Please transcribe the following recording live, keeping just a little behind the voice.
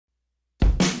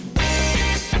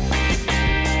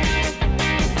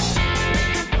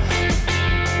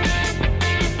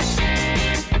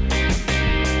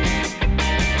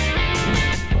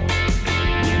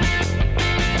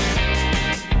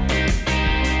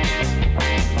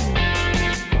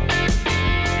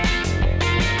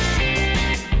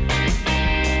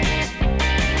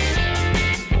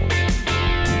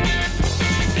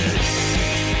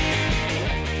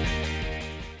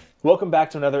Welcome back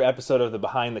to another episode of the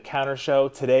Behind the Counter Show.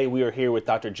 Today we are here with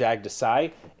Dr. Jag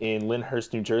Desai in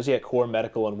Lyndhurst, New Jersey at Core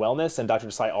Medical and Wellness. And Dr.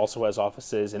 Desai also has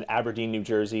offices in Aberdeen, New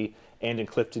Jersey and in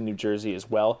Clifton, New Jersey as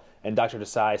well. And Dr.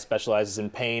 Desai specializes in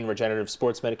pain, regenerative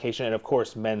sports medication, and of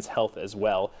course men's health as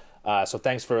well. So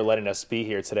thanks for letting us be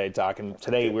here today, Doc. And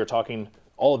today we're talking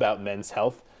all about men's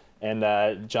health.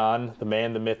 And John, the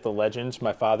man, the myth, the legend,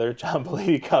 my father, John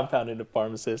Belady, compounding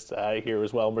pharmacist here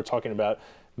as well. And we're talking about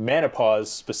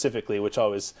menopause specifically, which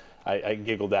always I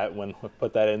giggled at when we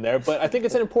put that in there. But I think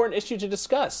it's an important issue to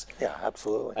discuss. Yeah,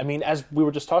 absolutely. I mean, as we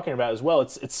were just talking about as well,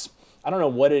 it's I don't know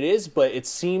what it is, but it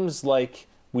seems like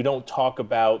we don't talk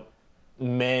about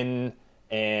men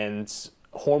and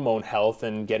hormone health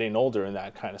and getting older and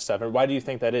that kind of stuff. And why do you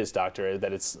think that is, Doctor,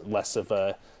 that it's less of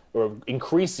a, or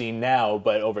increasing now,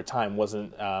 but over time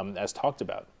wasn't as talked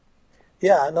about?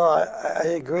 Yeah, no, I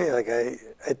agree. Like I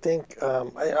think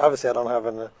obviously I don't have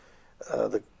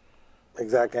the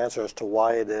exact answer as to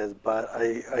why it is, but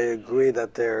I agree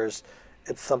that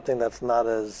it's something that's not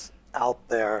as out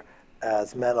there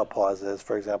as menopause is.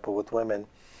 For example, with women,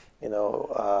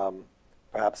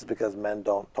 perhaps it's because men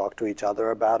don't talk to each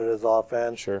other about it as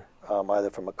often. Sure.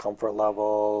 Either from a comfort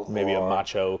level, maybe a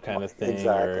macho kind of thing.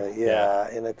 Exactly. Yeah,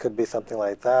 and it could be something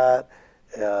like that.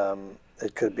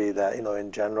 It could be that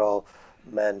in general,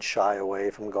 men shy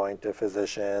away from going to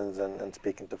physicians and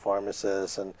speaking to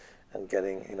pharmacists and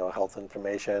getting health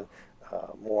information.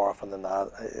 More often than not,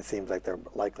 it seems like they're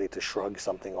likely to shrug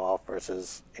something off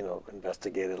versus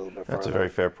investigate it a little bit further. That's a very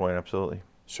fair point. Absolutely.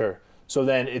 Sure. So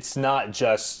then it's not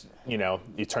just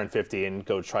you turn 50 and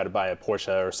go try to buy a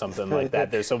Porsche or something like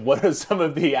that. What are some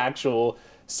of the actual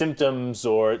symptoms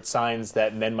or signs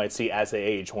that men might see as they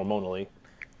age hormonally?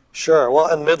 Sure. Well,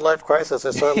 and midlife crisis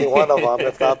is certainly one of them,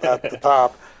 if not at the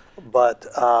top. But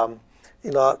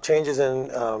changes in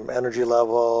energy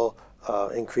level,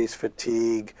 increased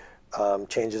fatigue,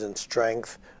 changes in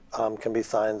strength can be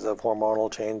signs of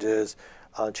hormonal changes.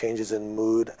 Changes in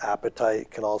mood,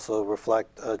 appetite can also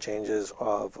reflect changes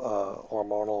of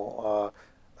hormonal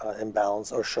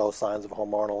imbalance or show signs of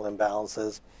hormonal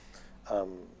imbalances.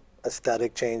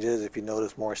 Aesthetic changes, if you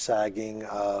notice more sagging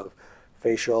of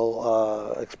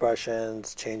facial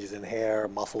expressions, changes in hair,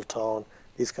 muscle tone,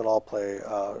 these can all play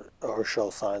or show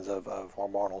signs of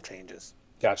hormonal changes.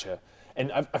 Gotcha.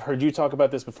 And I've heard you talk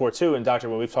about this before too, and Doctor,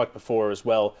 when we've talked before as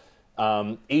well,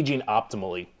 aging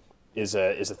optimally is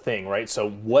a thing, right?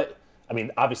 So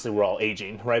obviously we're all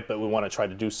aging, right? But we want to try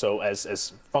to do so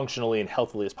as functionally and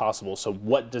healthily as possible. So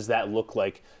what does that look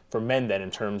like for men then in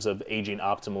terms of aging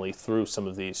optimally through some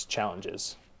of these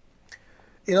challenges?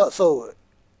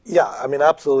 Yeah,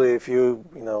 absolutely. If you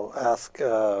ask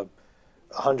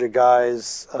 100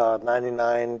 guys,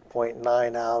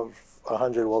 99.9 out of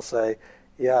 100 will say,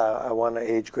 yeah, I want to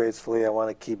age gracefully. I want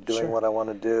to keep doing what I want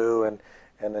to do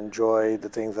and enjoy the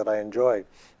things that I enjoy.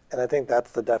 And I think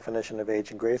that's the definition of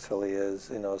aging gracefully is,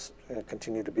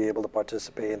 continue to be able to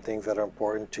participate in things that are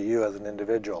important to you as an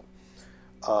individual.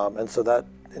 And so that,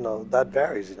 that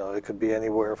varies. It could be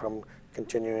anywhere from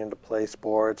continuing to play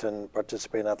sports and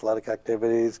participate in athletic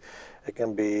activities. It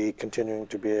can be continuing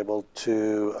to be able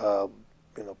to,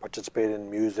 participate in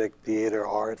music, theater,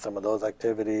 art, some of those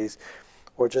activities,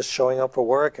 or just showing up for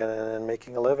work and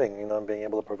making a living, and being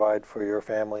able to provide for your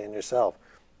family and yourself.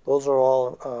 Those are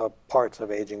all parts of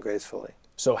aging gracefully.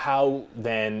 So how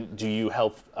then do you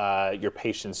help your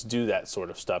patients do that sort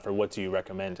of stuff, or what do you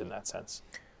recommend in that sense?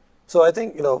 So I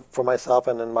think, for myself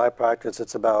and in my practice,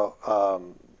 it's about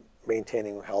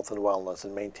maintaining health and wellness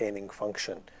and maintaining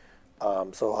function.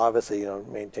 So obviously,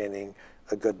 maintaining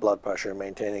a good blood pressure,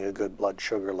 maintaining a good blood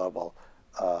sugar level,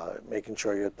 making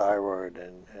sure your thyroid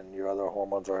and your other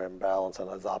hormones are in balance and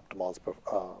as optimal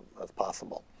as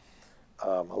possible.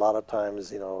 A lot of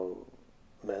times,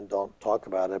 men don't talk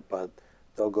about it, but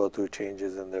they'll go through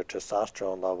changes in their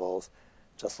testosterone levels,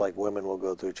 just like women will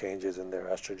go through changes in their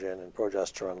estrogen and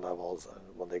progesterone levels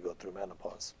when they go through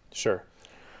menopause. Sure.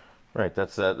 Right,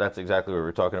 that's exactly what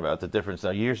we're talking about, the difference. Now,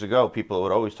 years ago, people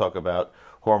would always talk about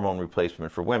hormone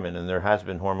replacement for women, and there has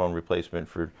been hormone replacement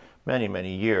for many,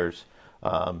 many years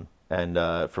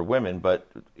for women, but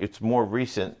it's more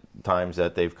recent times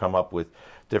that they've come up with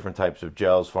different types of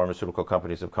gels. Pharmaceutical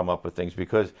companies have come up with things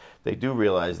because they do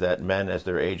realize that men, as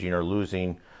they're aging, are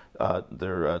losing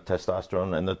their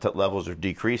testosterone and the levels are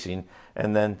decreasing,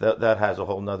 and then that has a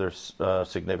whole nother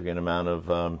significant amount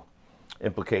of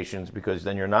implications, because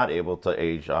then you're not able to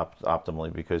age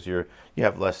optimally because you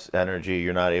have less energy.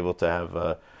 You're not able to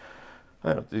have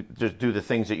just do the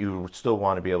things that you still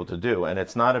want to be able to do. And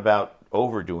it's not about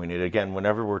overdoing it. Again,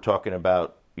 whenever we're talking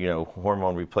about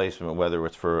hormone replacement, whether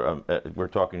it's for, we're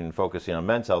talking and focusing on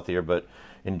men's health here, but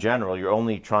in general, you're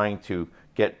only trying to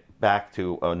get back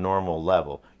to a normal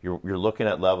level. You're looking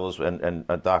at levels, and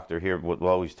a doctor here will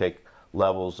always take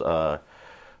levels,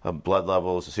 blood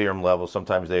levels, serum levels.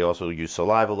 Sometimes they also use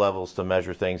saliva levels to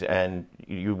measure things, and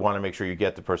you want to make sure you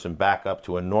get the person back up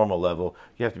to a normal level.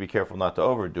 You have to be careful not to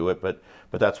overdo it, but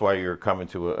that's why you're coming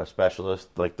to a specialist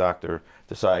like Dr.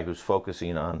 Desai, who's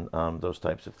focusing on those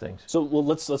types of things. So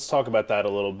let's talk about that a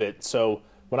little bit. So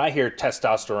when I hear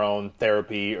testosterone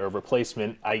therapy or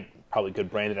replacement, I probably good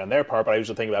branded on their part, but I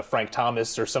usually think about Frank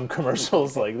Thomas or some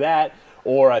commercials like that.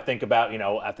 Or I think about,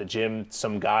 at the gym,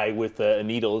 some guy with a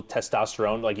needle,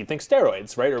 testosterone, like you think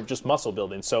steroids, right? Or just muscle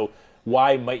building. So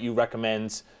why might you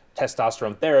recommend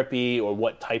testosterone therapy, or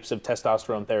what types of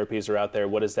testosterone therapies are out there?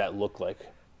 What does that look like?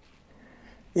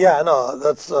 Yeah, no,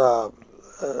 that's a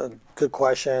good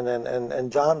question.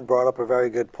 And John brought up a very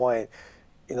good point.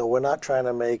 We're not trying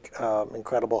to make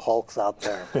incredible hulks out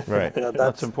there. Right.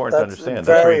 That's important to understand.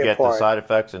 That's where you get the side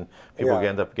effects, and people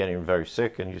end up getting very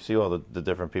sick, and you see all the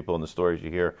different people in the stories you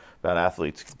hear about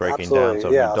athletes breaking down.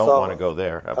 So you don't want to go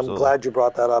there. Absolutely. I'm glad you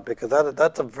brought that up, because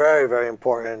that's a very, very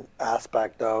important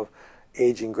aspect of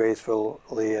aging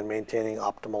gracefully and maintaining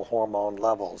optimal hormone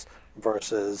levels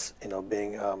versus,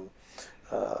 being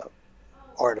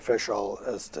artificial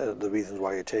as to the reasons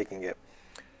why you're taking it.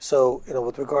 So,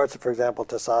 with regards to, for example,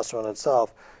 testosterone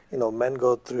itself, men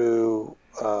go through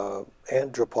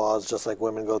andropause just like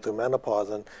women go through menopause.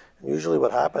 And usually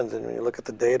what happens, and when you look at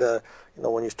the data,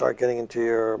 when you start getting into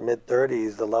your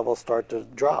mid-30s, the levels start to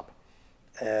drop.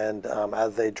 And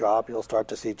as they drop, you'll start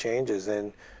to see changes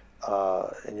in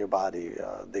your body.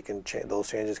 They can change. Those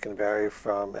changes can vary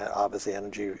from obviously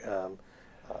energy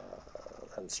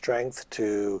and strength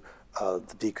to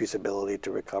the decreased ability to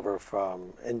recover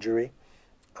from injury.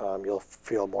 You'll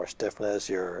feel more stiffness,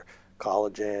 your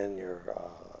collagen, your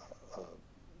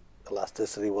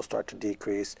elasticity will start to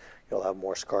decrease. You'll have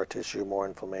more scar tissue, more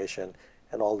inflammation,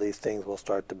 and all these things will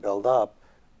start to build up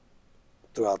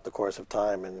throughout the course of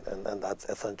time, and that's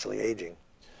essentially aging.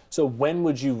 So when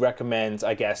would you recommend,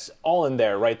 I guess, all in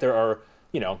there, right? There are,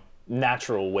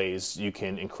 natural ways you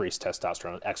can increase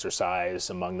testosterone, exercise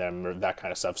among them, or that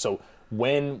kind of stuff. So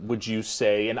when would you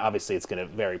say, and obviously it's going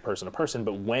to vary person to person,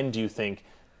 but when do you think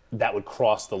that would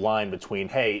cross the line between,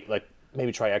 hey, like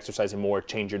maybe try exercising more,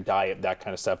 change your diet, that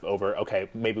kind of stuff, over, okay,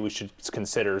 maybe we should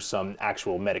consider some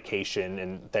actual medication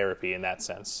and therapy in that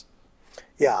sense?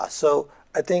 Yeah, so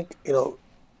I think,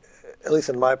 at least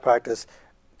in my practice,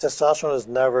 testosterone is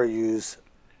never used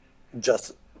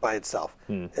just by itself.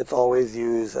 It's always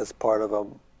used as part of a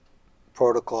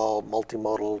protocol,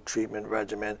 multimodal treatment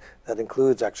regimen that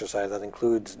includes exercise, that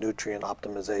includes nutrient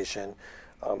optimization,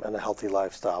 and a healthy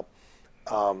lifestyle.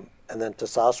 And then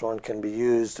testosterone can be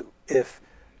used if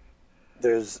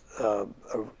there's a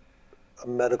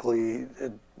medically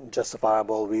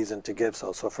justifiable reason to give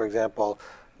so. So, for example,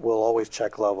 we'll always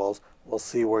check levels. We'll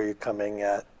see where you're coming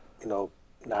at,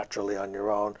 naturally on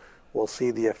your own. We'll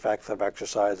see the effects of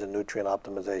exercise and nutrient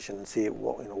optimization, and see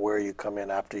where you come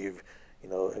in after you've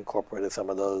incorporated some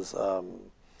of those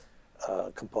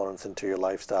components into your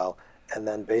lifestyle. And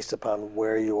then based upon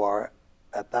where you are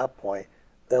at that point,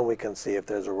 then we can see if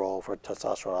there's a role for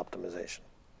testosterone optimization.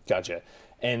 Gotcha.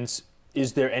 And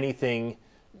is there anything,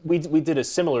 we did a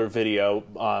similar video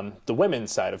on the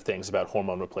women's side of things about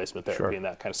hormone replacement therapy and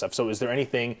that kind of stuff. So is there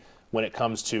anything when it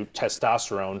comes to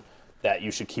testosterone that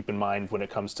you should keep in mind when it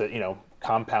comes to,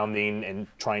 compounding and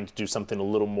trying to do something a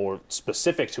little more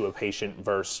specific to a patient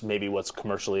versus maybe what's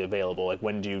commercially available? Like,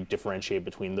 when do you differentiate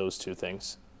between those two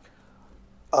things?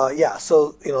 Yeah,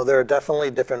 so, there are definitely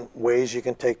different ways you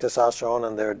can take testosterone,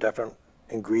 and there are different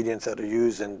ingredients that are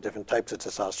used in different types of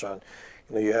testosterone.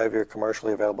 You have your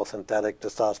commercially available synthetic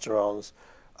testosterones,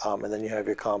 and then you have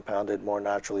your compounded, more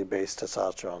naturally based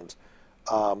testosterones.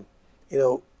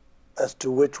 As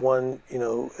to which one,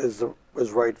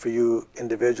 is right for you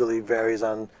individually varies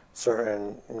on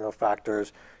certain,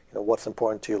 factors. What's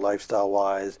important to you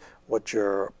lifestyle-wise, what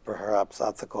your perhaps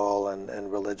ethical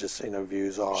and religious,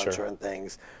 views are on certain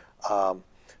things.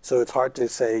 So it's hard to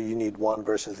say you need one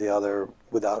versus the other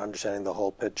without understanding the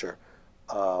whole picture.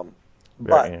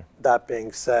 But that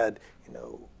being said,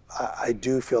 I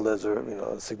do feel there's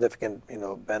a significant,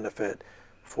 benefit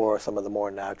for some of the more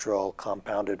natural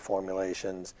compounded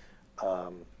formulations.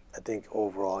 I think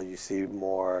overall you see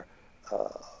more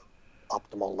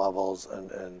optimal levels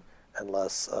and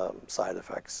less side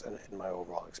effects in my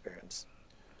overall experience.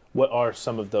 What are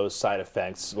some of those side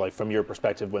effects, like from your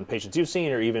perspective, when patients you've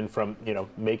seen, or even from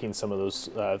making some of those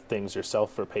things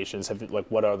yourself for patients?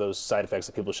 What are those side effects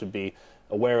that people should be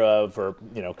aware of, or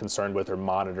concerned with, or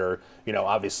monitor?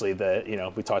 Obviously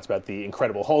we talked about the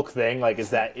Incredible Hulk thing. Like, is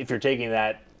that if you're taking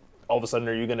that, all of a sudden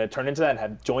are you going to turn into that and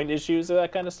have joint issues or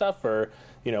that kind of stuff, or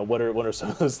what are some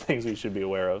of those things we should be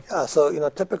aware of? Yeah, so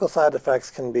typical side effects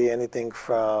can be anything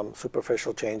from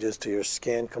superficial changes to your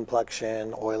skin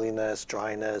complexion, oiliness,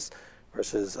 dryness,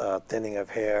 versus thinning of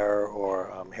hair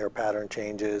or hair pattern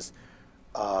changes.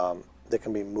 There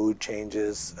can be mood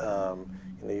changes.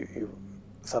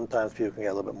 Sometimes people can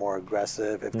get a little bit more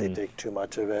aggressive if they take too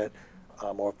much of it,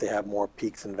 or if they have more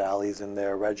peaks and valleys in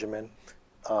their regimen.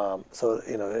 So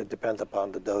it depends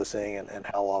upon the dosing and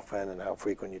how often and how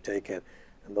frequent you take it.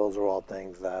 And those are all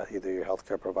things that either your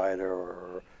healthcare provider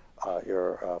or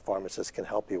your pharmacist can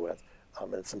help you with.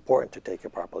 And it's important to take it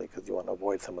properly because you want to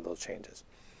avoid some of those changes.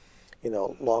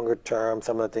 Longer term,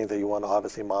 some of the things that you want to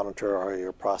obviously monitor are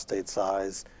your prostate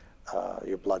size,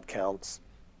 your blood counts,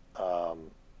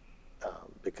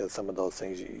 because some of those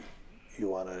things you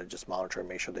want to just monitor and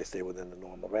make sure they stay within the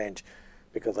normal range.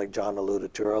 Because like John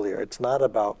alluded to earlier, it's not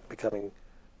about becoming,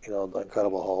 the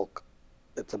Incredible Hulk.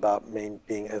 It's about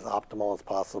being as optimal as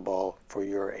possible for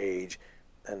your age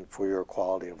and for your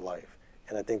quality of life.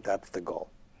 And I think that's the goal.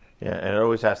 Yeah, and it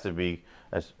always has to be,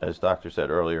 as Doctor said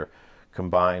earlier,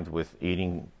 combined with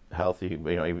eating healthy,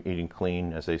 eating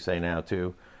clean, as they say now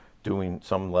too, doing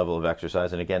some level of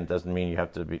exercise. And again, it doesn't mean you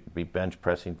have to be bench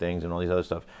pressing things and all these other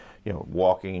stuff.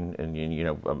 Walking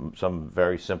and some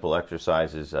very simple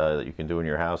exercises that you can do in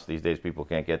your house. These days, people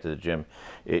can't get to the gym.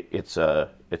 It's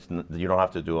you don't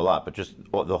have to do a lot, but just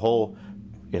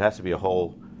it has to be a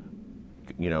whole,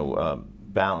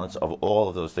 balance of all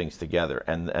of those things together.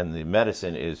 And the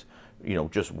medicine is,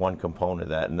 just one component of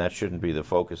that, and that shouldn't be the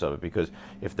focus of it, because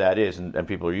if that is, and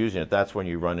people are using it, that's when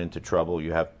you run into trouble.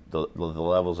 You have the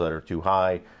levels that are too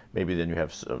high. Maybe then you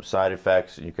have side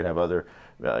effects, and you can have other.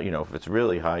 If it's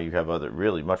really high, you have other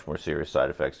really much more serious side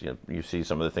effects. You see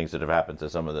some of the things that have happened to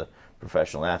some of the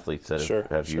professional athletes that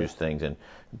have used things and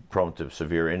prone to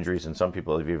severe injuries, and some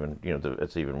people have even,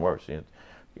 it's even worse.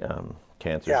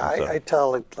 Cancer. Yeah, I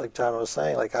tell, like John was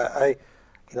saying, like a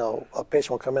patient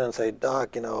will come in and say,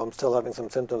 Doc, I'm still having some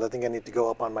symptoms. I think I need to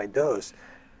go up on my dose.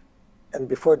 And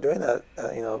before doing that,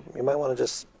 you might want to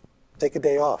just take a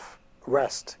day off,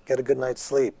 rest, get a good night's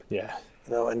sleep. Yeah.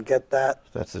 And get that.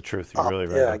 That's the truth. You're really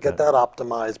right. Yeah, get that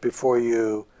optimized before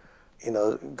you,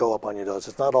 go up on your dose.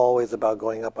 It's not always about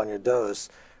going up on your dose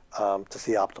to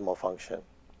see optimal function.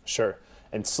 Sure.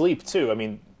 And sleep too. I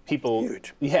mean, people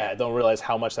don't realize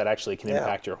how much that actually can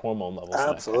impact your hormone levels.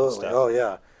 Absolutely. And that kind of Oh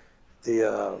yeah.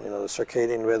 The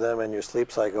circadian rhythm and your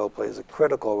sleep cycle plays a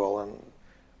critical role in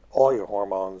all your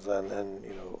hormones and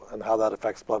how that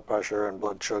affects blood pressure and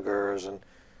blood sugars and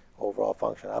overall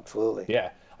function. Absolutely.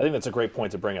 Yeah. I think that's a great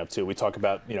point to bring up too. We talk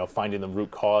about, finding the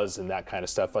root cause and that kind of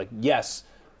stuff. Like, yes,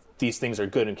 these things are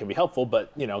good and can be helpful,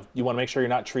 but you want to make sure you're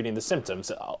not treating the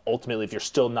symptoms. Ultimately, if you're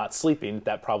still not sleeping,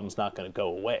 that problem's not going to go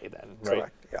away then, right?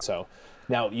 Correct. Yeah. So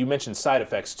now you mentioned side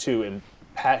effects too, and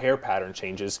hair pattern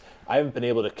changes. I haven't been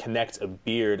able to connect a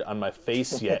beard on my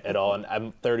face yet at all, and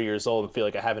I'm 30 years old and feel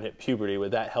like I haven't hit puberty.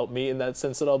 Would that help me in that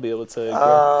sense at all? Be able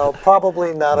to?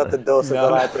 Probably not at the doses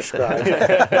that I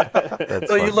prescribe.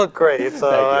 So you look great.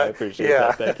 So Thank you. I appreciate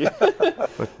that. Thank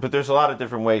you. But there's a lot of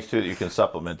different ways too that you can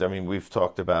supplement. I mean, we've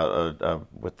talked about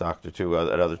with Doctor too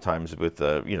at other times. With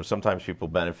sometimes people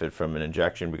benefit from an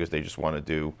injection because they just want to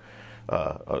do.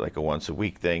 Like a once a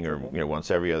week thing or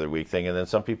once every other week thing, and then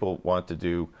some people want to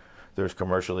do. There's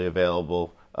commercially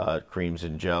available creams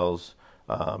and gels,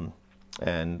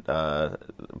 and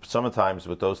sometimes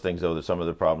with those things though, some of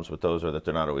the problems with those are that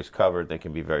they're not always covered. They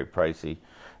can be very pricey,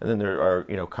 and then there are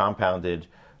compounded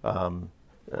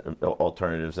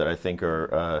alternatives that I think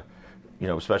are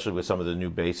especially with some of the new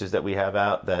bases that we have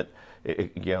out that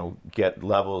get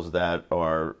levels that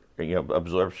are.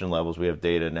 Absorption levels. We have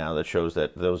data now that shows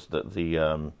that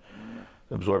the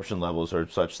absorption levels are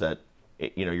such that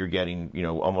you're getting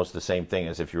almost the same thing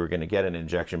as if you were going to get an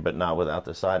injection, but not without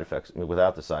the side effects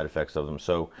of them.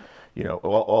 So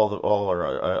all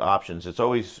our options. It's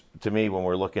always, to me, when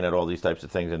we're looking at all these types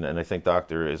of things, and I think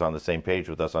Doctor is on the same page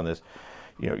with us on this.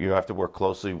 You have to work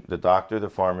closely. The doctor, the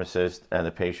pharmacist, and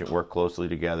the patient work closely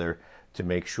together to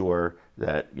make sure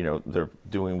that they're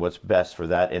doing what's best for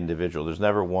that individual. There's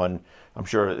never one. I'm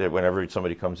sure that whenever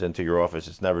somebody comes into your office,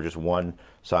 it's never just one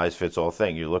size fits all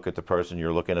thing. You look at the person,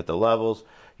 you're looking at the levels,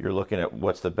 you're looking at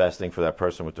what's the best thing for that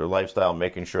person with their lifestyle,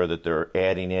 making sure that they're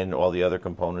adding in all the other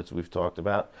components we've talked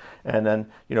about. And then,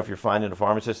 if you're finding a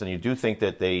pharmacist and you do think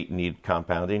that they need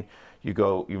compounding,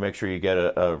 you make sure you get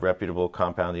a reputable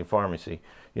compounding pharmacy.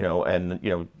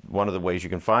 One of the ways you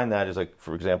can find that is, like,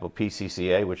 for example,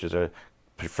 PCCA, which is a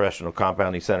Professional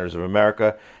Compounding Centers of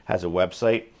America, has a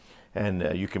website,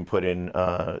 and you can put in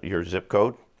your zip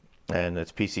code, and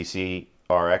it's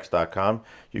pccrx.com.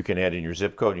 You can add in your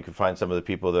zip code. You can find some of the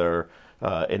people that are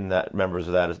members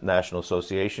of that national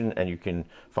association, and you can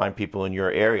find people in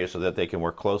your area so that they can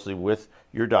work closely with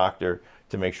your doctor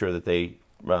to make sure that they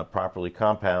properly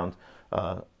compound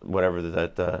whatever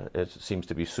that it seems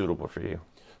to be suitable for you.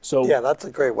 So yeah, that's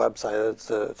a great website. It's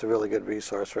a really good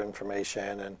resource for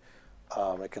information, and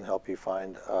it can help you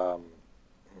find a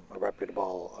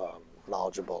reputable,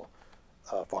 knowledgeable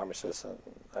pharmacist, and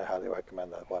I highly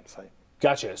recommend that website.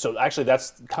 Gotcha. So actually,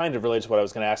 that's kind of related to what I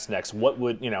was going to ask next.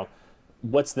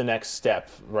 What's the next step,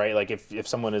 right? Like if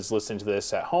someone is listening to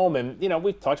this at home, and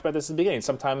we talked about this at the beginning.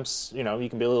 Sometimes you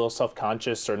can be a little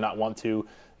self-conscious or not want to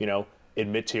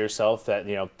admit to yourself that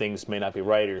things may not be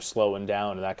right, or you're slowing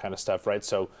down and that kind of stuff, right?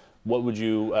 So what would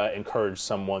you encourage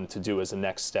someone to do as a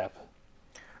next step?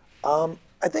 I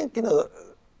think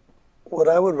what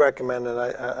I would recommend, and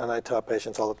I tell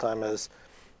patients all the time, is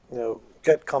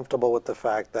get comfortable with the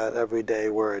fact that every day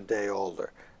we're a day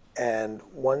older. And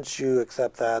once you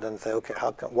accept that and say, okay,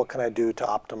 what can I do to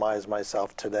optimize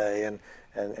myself today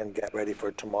and get ready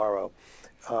for tomorrow?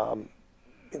 And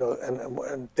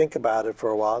think about it for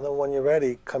a while. And then when you're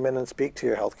ready, come in and speak to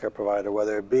your healthcare provider,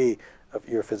 whether it be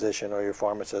your physician or your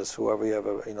pharmacist, whoever you have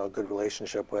a good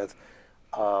relationship with,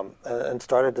 and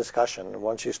start a discussion. And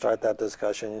once you start that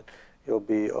discussion, you'll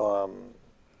be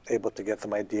able to get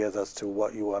some ideas as to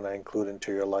what you want to include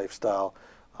into your lifestyle,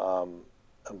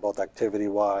 both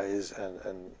activity-wise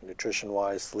and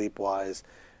nutrition-wise, sleep-wise,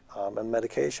 and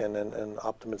medication and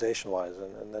optimization-wise,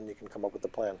 and then you can come up with a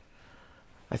plan.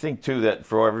 I think, too, that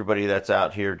for everybody that's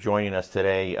out here joining us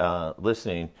today,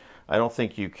 listening, I don't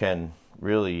think you can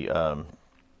really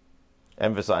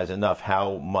emphasize enough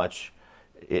how much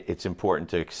it's important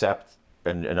to accept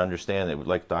and understand that,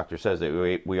 like the doctor says,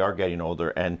 that we are getting older,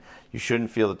 and you shouldn't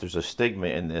feel that there's a stigma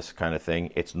in this kind of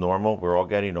thing. It's normal. We're all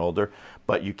getting older,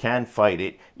 but you can fight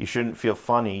it. You shouldn't feel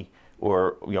funny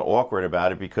or awkward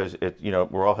about it, because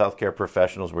we're all healthcare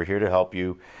professionals. We're here to help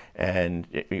you, and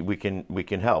we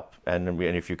can help. And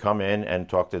if you come in and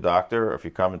talk to the doctor, or if you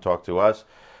come and talk to us,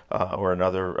 or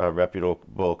another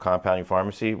reputable compounding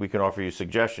pharmacy, we can offer you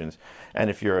suggestions. And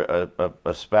if you're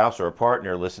a spouse or a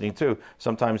partner listening too,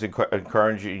 sometimes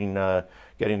encouraging,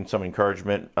 getting some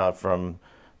encouragement from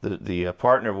the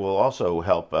partner will also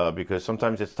help, because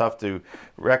sometimes it's tough to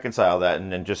reconcile that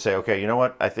and then just say, okay, you know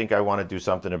what, I think I want to do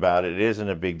something about it. It isn't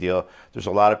a big deal. There's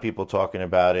a lot of people talking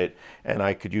about it, and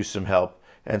I could use some help.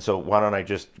 And so why don't I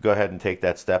just go ahead and take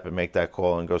that step and make that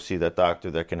call and go see that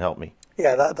doctor that can help me?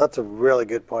 Yeah, that's a really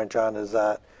good point, John, is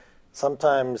that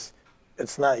sometimes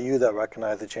it's not you that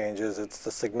recognize the changes, it's the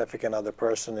significant other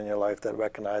person in your life that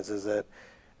recognizes it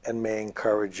and may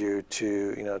encourage you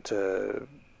to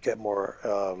get more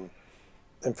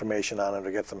information on it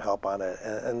or get some help on it.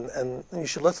 And you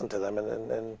should listen to them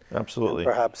and absolutely.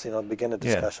 And perhaps begin a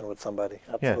discussion with somebody.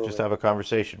 Absolutely. Yeah, just have a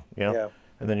conversation, Yeah.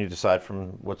 And then you decide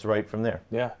from what's right from there.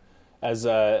 Yeah. As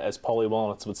Paulie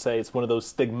Walnuts would say, it's one of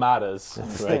those stigmatas.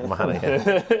 Right?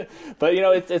 Stigmata, yeah. But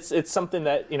it's something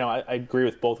that I agree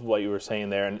with both of what you were saying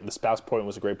there, and the spouse point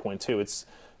was a great point too. It's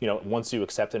once you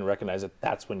accept and recognize it,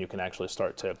 that's when you can actually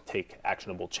start to take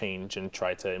actionable change and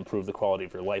try to improve the quality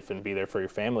of your life and be there for your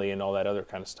family and all that other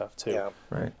kind of stuff too. Yeah.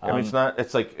 Right. I mean, it's not.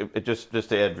 It's like just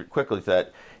to add quickly to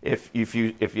that, if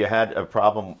you had a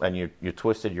problem and you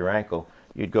twisted your ankle,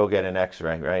 you'd go get an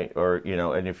X-ray, right? Or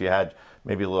and if you had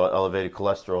maybe a little elevated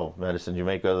cholesterol medicine, you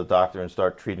may go to the doctor and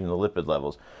start treating the lipid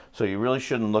levels. So you really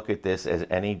shouldn't look at this as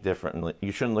any differently.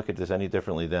 You shouldn't look at this any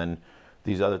differently than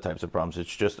these other types of problems.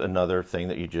 It's just another thing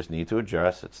that you just need to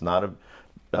address. It's not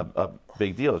a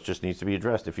big deal. It just needs to be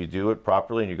addressed. If you do it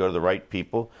properly and you go to the right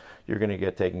people, you're going to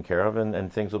get taken care of,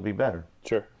 and things will be better.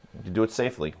 Sure. You do it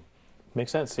safely.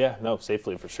 Makes sense. Yeah. No,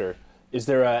 safely for sure. Is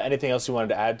there anything else you wanted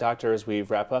to add, Doctor, as we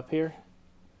wrap up here?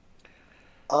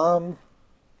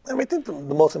 I think the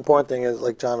most important thing is,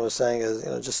 like John was saying, is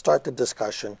just start the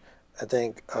discussion. I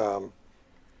think I'll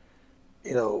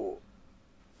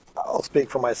speak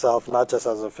for myself, not just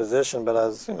as a physician, but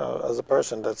as as a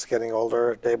person that's getting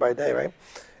older day by day, right?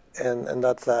 And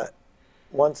that's that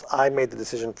once I made the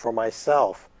decision for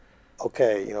myself,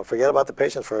 okay, forget about the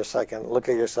patient for a second, look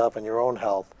at yourself and your own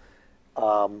health.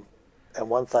 And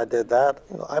once I did that,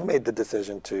 I made the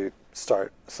decision to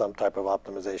start some type of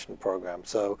optimization program.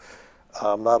 So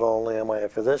not only am I a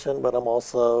physician, but I'm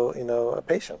also, a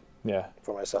patient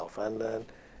for myself. And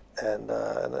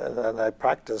I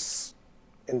practice,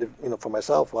 for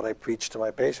myself what I preach to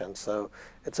my patients. So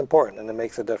it's important, and it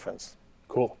makes a difference.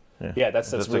 Cool. Yeah,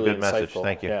 that's really a good insightful. message.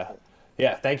 Thank you.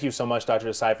 Yeah. Thank you so much, Dr.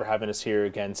 Desai, for having us here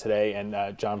again today,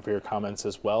 and John for your comments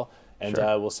as well. And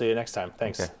we'll see you next time.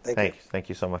 Thanks. Okay. Thank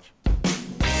you so much.